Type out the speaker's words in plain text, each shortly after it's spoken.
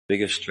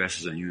Biggest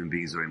stresses on human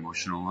beings are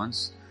emotional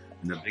ones.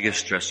 And the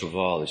biggest stress of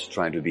all is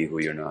trying to be who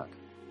you're not.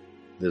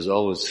 There's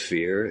always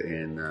fear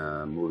in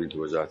moving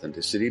towards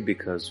authenticity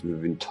because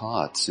we've been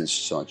taught since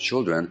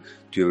children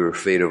to be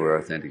afraid of our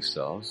authentic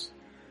selves.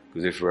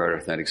 Because if we're our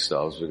authentic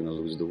selves, we're going to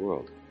lose the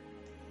world.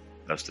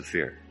 That's the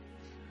fear.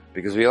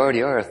 Because we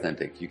already are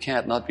authentic. You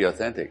can't not be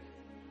authentic.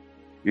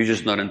 You're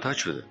just not in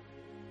touch with it.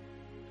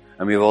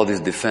 And we have all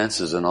these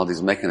defenses and all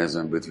these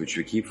mechanisms with which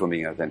we keep from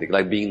being authentic,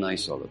 like being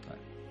nice all the time.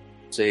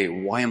 Say,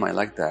 why am I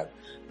like that?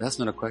 That's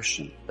not a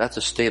question. That's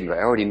a statement.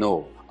 I already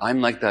know.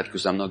 I'm like that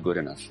because I'm not good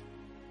enough.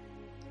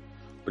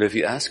 But if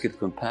you ask it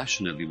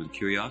compassionately with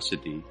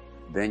curiosity,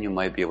 then you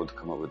might be able to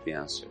come up with the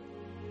answer.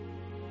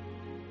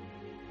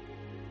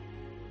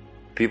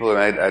 People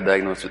are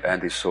diagnosed with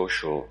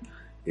antisocial.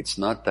 It's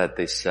not that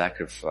they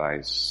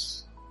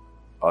sacrifice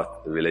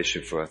the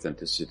relationship for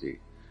authenticity.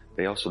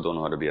 They also don't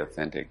know how to be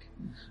authentic.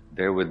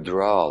 Their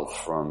withdrawal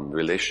from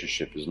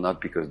relationship is not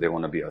because they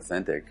want to be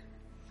authentic.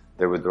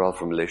 Their withdrawal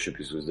from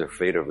relationships is because they're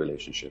afraid of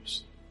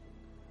relationships.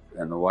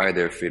 And why are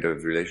they afraid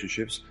of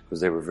relationships?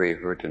 Because they were very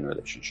hurt in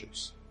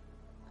relationships.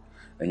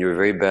 And you're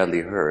very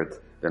badly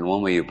hurt, then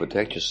one way you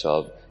protect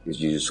yourself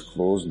is you just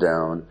close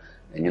down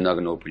and you're not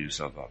going to open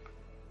yourself up.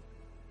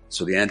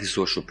 So the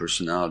antisocial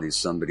personality is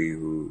somebody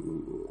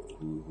who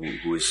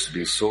is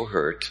being so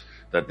hurt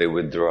that they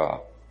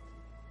withdraw.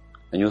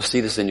 And you'll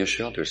see this in your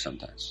shelter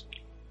sometimes.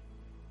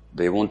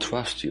 They won't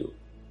trust you.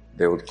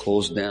 They will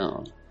close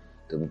down.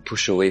 They will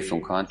push away from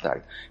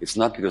contact. It's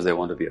not because they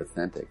want to be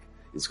authentic.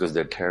 It's because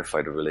they're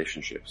terrified of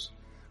relationships.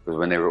 Because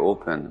when they were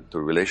open to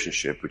a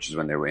relationship, which is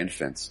when they were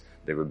infants,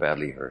 they were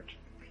badly hurt.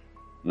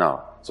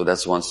 Now, so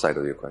that's one side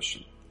of your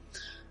question.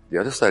 The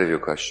other side of your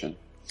question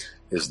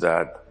is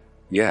that,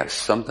 yes,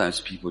 sometimes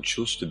people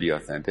choose to be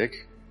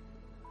authentic,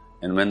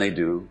 and when they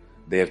do,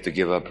 they have to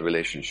give up a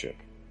relationship.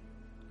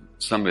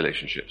 Some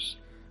relationships.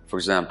 For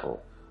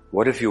example,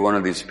 what if you're one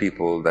of these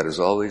people that is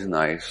always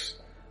nice,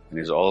 and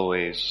is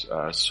always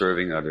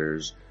serving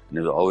others, and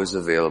is always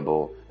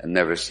available, and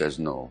never says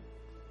no?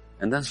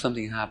 And then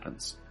something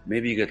happens.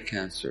 Maybe you get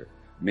cancer.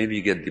 Maybe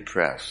you get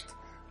depressed.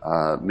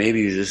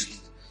 Maybe you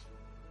just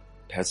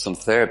had some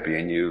therapy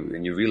and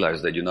you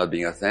realize that you're not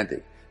being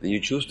authentic. Then you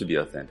choose to be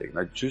authentic.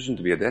 Now, choosing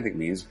to be authentic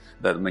means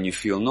that when you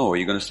feel no,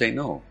 you're going to say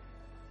no.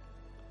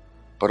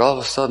 But all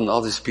of a sudden,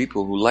 all these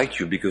people who like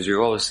you because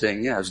you're always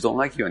saying yes don't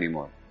like you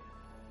anymore.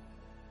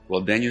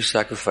 Well, then you're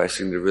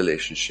sacrificing the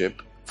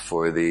relationship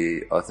for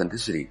the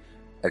authenticity.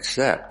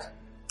 Except,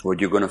 what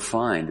you're going to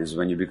find is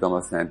when you become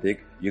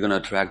authentic, you're going to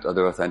attract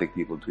other authentic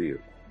people to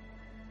you.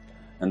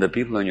 And the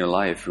people in your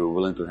life who are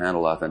willing to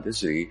handle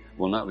authenticity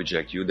will not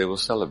reject you, they will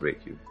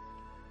celebrate you.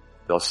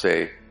 They'll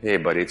say, hey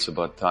buddy, it's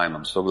about time.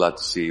 I'm so glad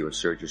to see you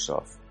assert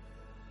yourself.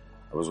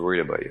 I was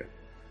worried about you.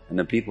 And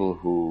the people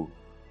who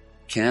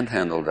can't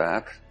handle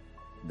that,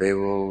 they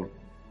will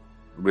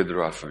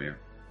withdraw from you.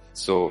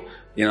 So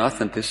in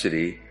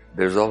authenticity,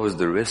 there's always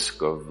the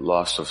risk of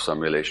loss of some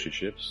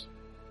relationships.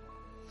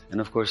 And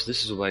of course,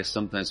 this is why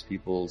sometimes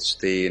people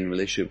stay in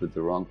relationship with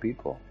the wrong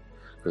people.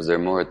 Because they're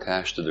more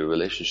attached to the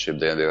relationship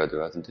than they are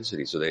to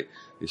authenticity. So they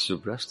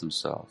suppress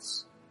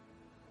themselves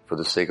for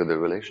the sake of the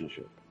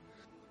relationship.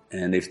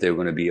 And if they're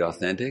going to be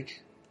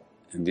authentic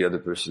and the other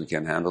person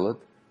can't handle it,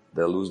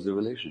 they'll lose the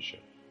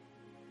relationship.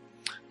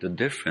 The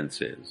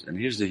difference is, and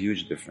here's the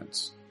huge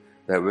difference,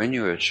 that when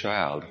you're a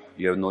child,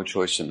 you have no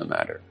choice in the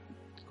matter.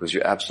 Because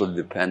you're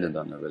absolutely dependent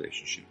on the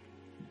relationship.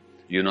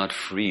 You're not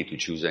free to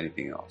choose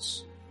anything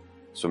else.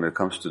 So when it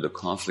comes to the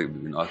conflict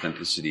between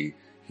authenticity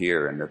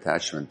here and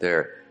attachment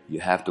there, you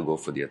have to go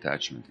for the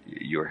attachment.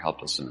 You're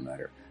helpless in the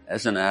matter.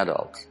 As an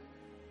adult,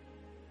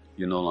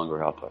 you're no longer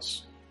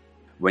helpless.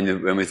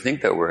 When we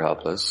think that we're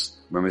helpless,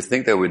 when we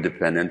think that we're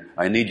dependent,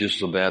 I need you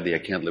so badly, I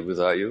can't live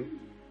without you.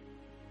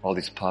 All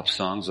these pop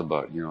songs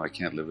about, I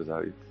can't live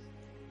without you.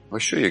 Well,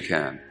 sure you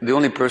can. The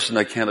only person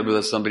that can't live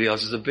without somebody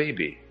else is a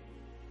baby.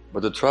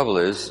 But the trouble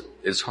is,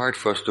 it's hard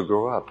for us to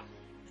grow up.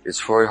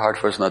 It's very hard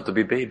for us not to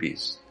be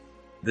babies.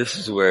 This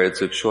is where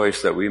it's a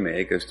choice that we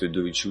make as to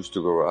do we choose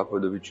to grow up or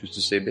do we choose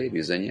to stay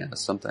babies. And yeah,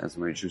 sometimes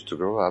when we choose to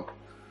grow up,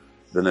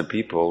 then the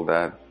people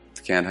that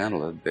can't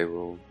handle it, they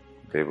will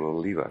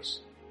leave us.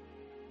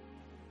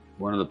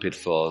 One of the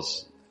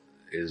pitfalls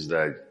is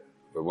that,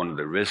 or one of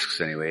the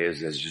risks anyway,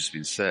 as has just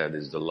been said,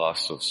 is the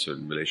loss of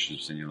certain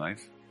relationships in your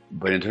life.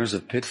 But in terms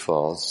of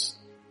pitfalls,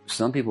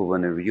 some people,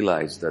 when they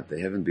realize that they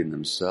haven't been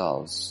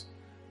themselves,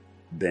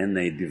 then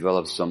they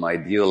develop some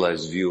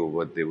idealized view of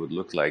what they would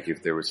look like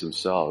if they were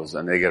themselves,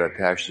 and they get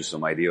attached to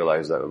some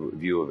idealized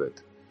view of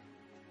it.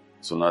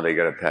 So now they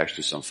get attached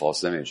to some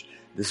false image.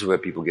 This is where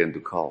people get into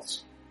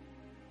cults.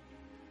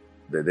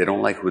 They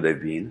don't like who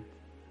they've been,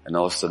 and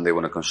all of a sudden they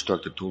want to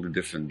construct a totally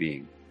different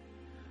being.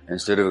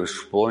 Instead of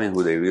exploring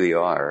who they really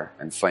are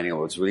and finding out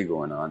what's really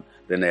going on,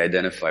 then they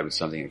identify with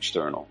something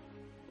external,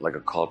 like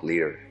a cult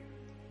leader.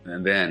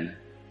 And then,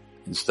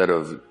 instead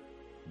of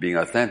being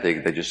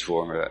authentic, they just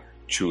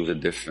choose a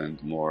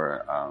different,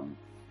 more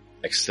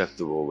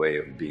acceptable way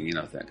of being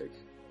inauthentic.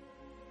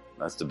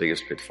 That's the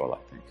biggest pitfall, I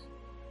think.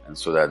 And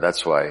so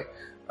that's why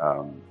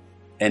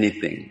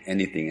anything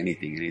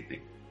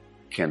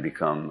can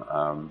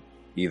become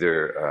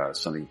either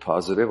something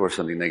positive or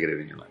something negative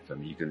in your life. I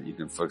mean, you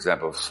can, for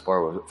example,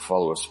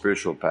 follow a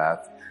spiritual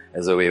path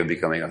as a way of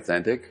becoming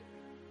authentic,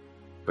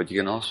 but you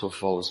can also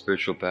follow a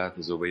spiritual path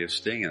as a way of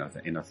staying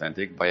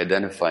inauthentic by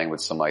identifying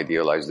with some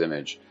idealized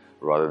image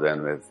rather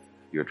than with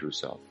your true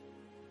self.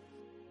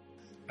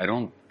 I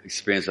don't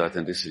experience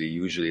authenticity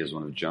usually as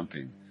one of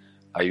jumping.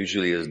 I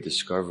usually as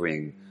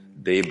discovering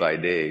day by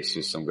day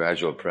through some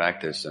gradual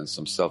practice and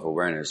some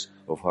self-awareness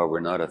of how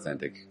we're not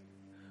authentic.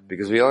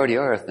 Because we already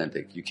are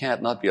authentic. You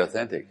can't not be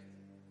authentic.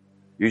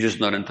 You're just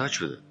not in touch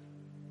with it.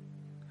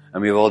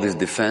 And we have all these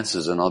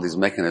defenses and all these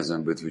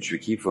mechanisms with which we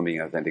keep from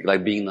being authentic,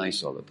 like being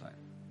nice all the time.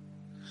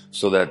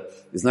 So that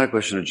it's not a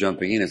question of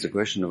jumping in, it's a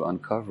question of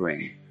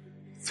uncovering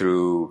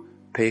through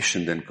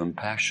patient and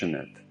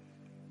compassionate,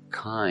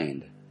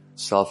 kind,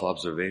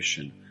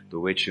 self-observation, the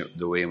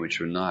way in which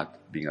you're not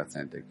being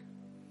authentic.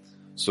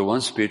 So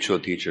one spiritual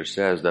teacher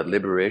says that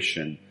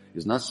liberation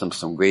is not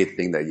some great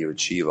thing that you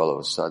achieve all of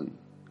a sudden.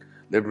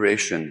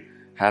 Liberation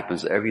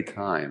happens every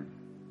time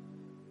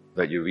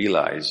that you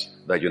realize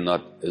that you're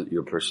not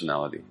your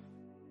personality.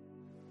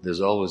 There's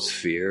always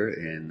fear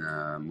in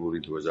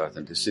moving towards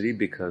authenticity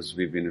because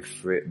we've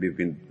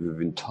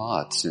been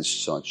taught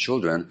since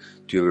children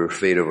to be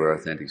afraid of our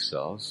authentic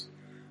selves.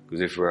 Because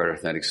if we're our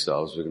authentic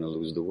selves, we're going to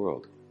lose the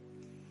world.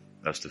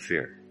 That's the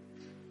fear.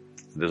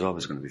 There's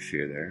always going to be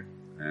fear there,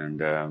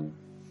 and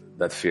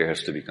that fear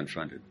has to be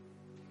confronted,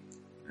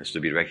 has to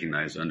be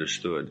recognized,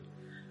 understood,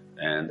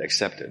 and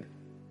accepted.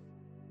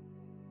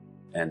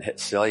 And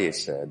Selye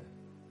said,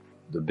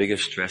 the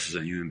biggest stresses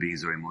on human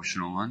beings are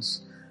emotional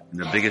ones, and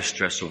the biggest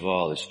stress of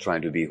all is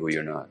trying to be who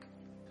you're not.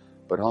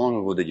 But how long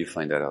ago did you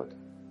find that out?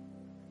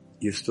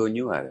 You're still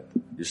new at it.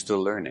 You're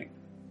still learning.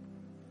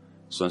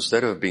 So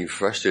instead of being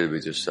frustrated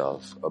with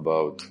yourself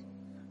about,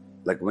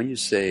 like when you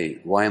say,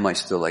 why am I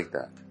still like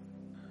that?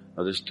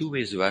 Now there's two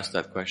ways to ask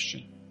that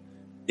question.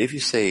 If you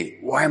say,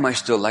 why am I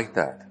still like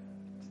that?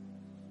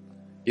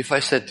 If I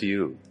said to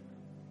you,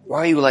 why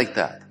are you like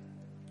that?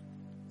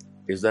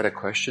 Is that a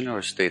question or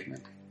a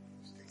statement?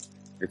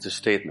 It's a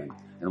statement.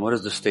 And what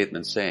is the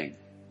statement saying?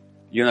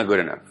 You're not good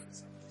enough.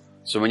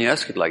 So when you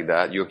ask it like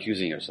that, you're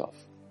accusing yourself.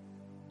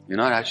 You're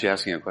not actually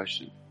asking a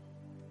question.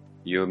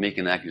 You're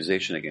making an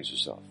accusation against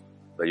yourself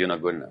that you're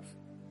not good enough.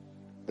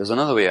 There's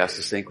another way to ask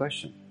the same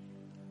question.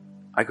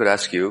 I could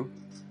ask you,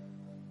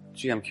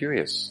 gee, I'm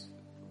curious.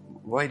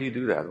 Why do you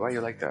do that? Why are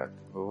you like that?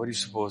 Or what do you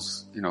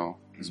suppose,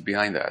 is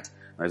behind that?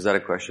 Now, is that a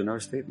question or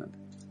a statement?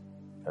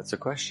 That's a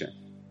question.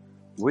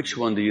 Which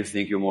one do you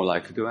think you're more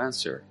likely to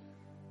answer?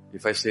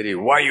 If I say to you,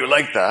 why are you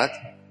like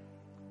that?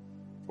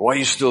 Why are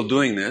you still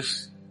doing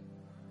this?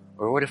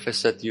 Or what if I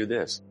said to you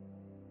this?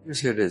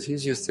 Here it is.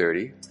 Here's your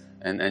 30,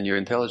 and you're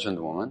an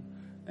intelligent woman,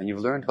 and you've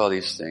learned all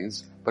these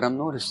things, but I'm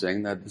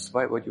noticing that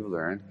despite what you've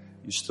learned,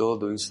 you're still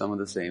doing some of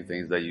the same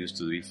things that you used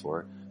to do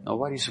before. Now,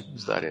 why do you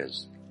suppose that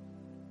is?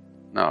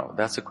 Now,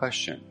 that's a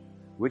question.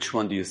 Which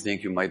one do you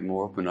think you might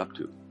more open up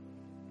to?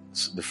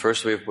 The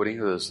first way of putting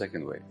it or the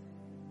second way?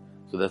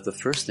 So that the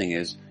first thing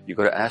is, you've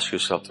got to ask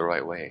yourself the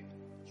right way.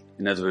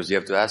 In other words, you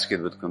have to ask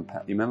it with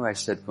compassion. Remember I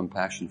said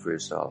compassion for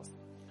yourself.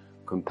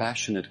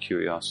 Compassionate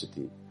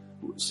curiosity.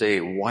 Say,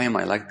 why am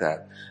I like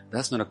that?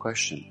 That's not a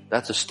question.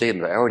 That's a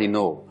statement. I already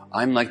know.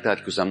 I'm like that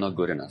because I'm not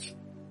good enough.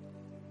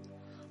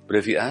 But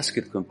if you ask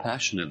it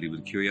compassionately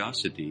with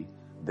curiosity,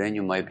 then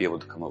you might be able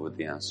to come up with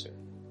the answer.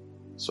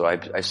 So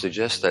I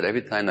suggest that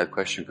every time that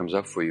question comes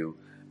up for you,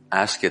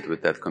 ask it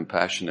with that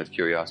compassionate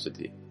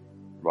curiosity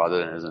rather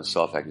than as a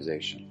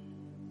self-accusation.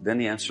 Then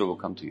the answer will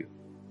come to you.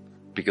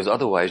 Because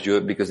otherwise,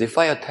 because if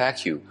I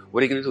attack you,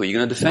 what are you going to do? You're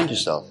going to defend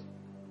yourself.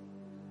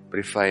 But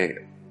if I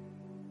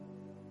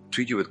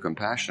treat you with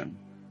compassion,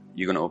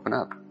 you're going to open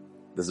up.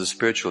 There's a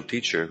spiritual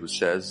teacher who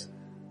says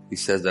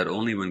that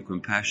only when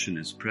compassion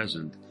is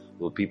present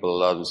will people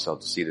allow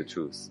themselves to see the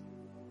truth.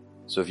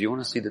 So if you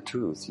want to see the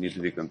truth, you need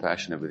to be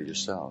compassionate with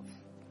yourself.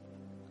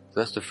 So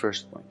that's the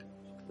first point.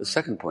 The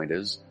second point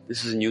is,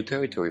 this is a new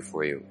territory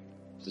for you.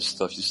 This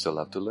stuff you still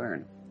have to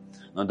learn.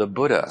 Now the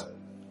Buddha,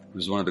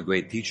 who's one of the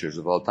great teachers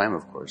of all time,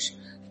 of course,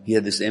 he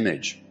had this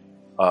image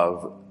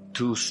of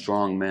two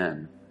strong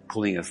men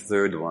pulling a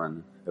third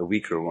one, a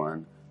weaker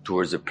one,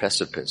 towards a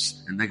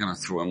precipice, and they're going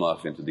to throw him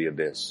off into the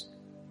abyss.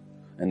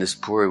 And this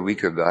poor,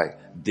 weaker guy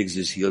digs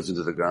his heels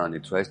into the ground. He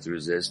tries to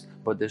resist,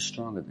 but they're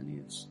stronger than he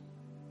is.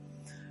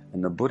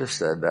 And the Buddha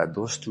said that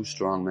those two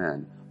strong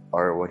men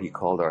are what he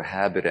called our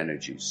habit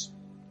energies.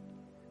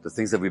 The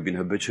things that we've been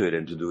habituated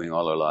into doing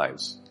all our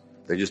lives.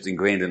 They're just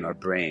ingrained in our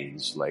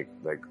brains, like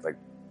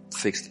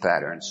fixed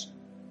patterns.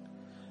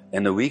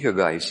 And the weaker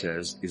guy, he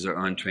says, is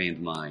our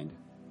untrained mind.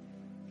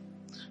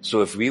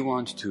 So if we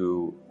want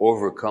to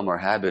overcome our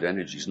habit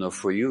energies, now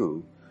for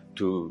you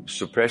to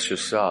suppress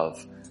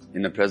yourself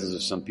in the presence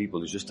of some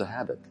people is just a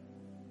habit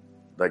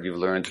that you've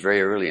learned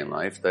very early in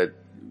life, that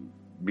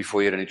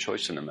before you had any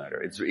choice in the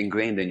matter. It's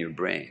ingrained in your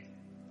brain.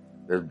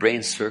 There's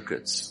brain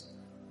circuits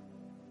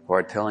who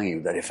are telling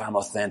you that if I'm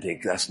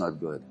authentic, that's not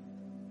good.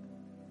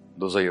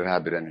 Those are your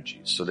habit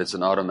energies. So that's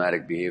an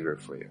automatic behavior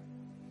for you.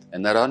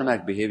 And that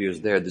automatic behavior is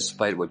there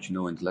despite what you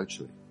know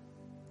intellectually,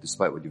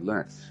 despite what you've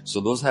learned.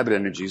 So those habit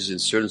energies in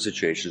certain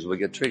situations will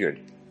get triggered.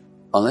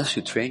 Unless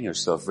you train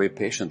yourself very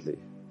patiently.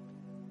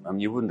 I mean,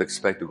 you wouldn't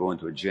expect to go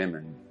into a gym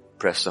and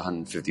press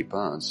 150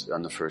 pounds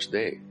on the first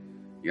day.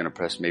 You're going to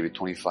press maybe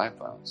 25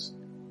 pounds.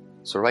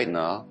 So right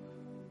now,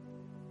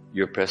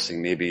 you're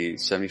pressing maybe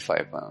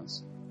 75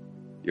 pounds.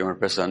 You want to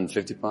press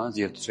 150 pounds,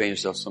 you have to train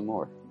yourself some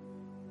more.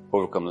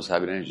 Overcome those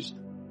habit energies.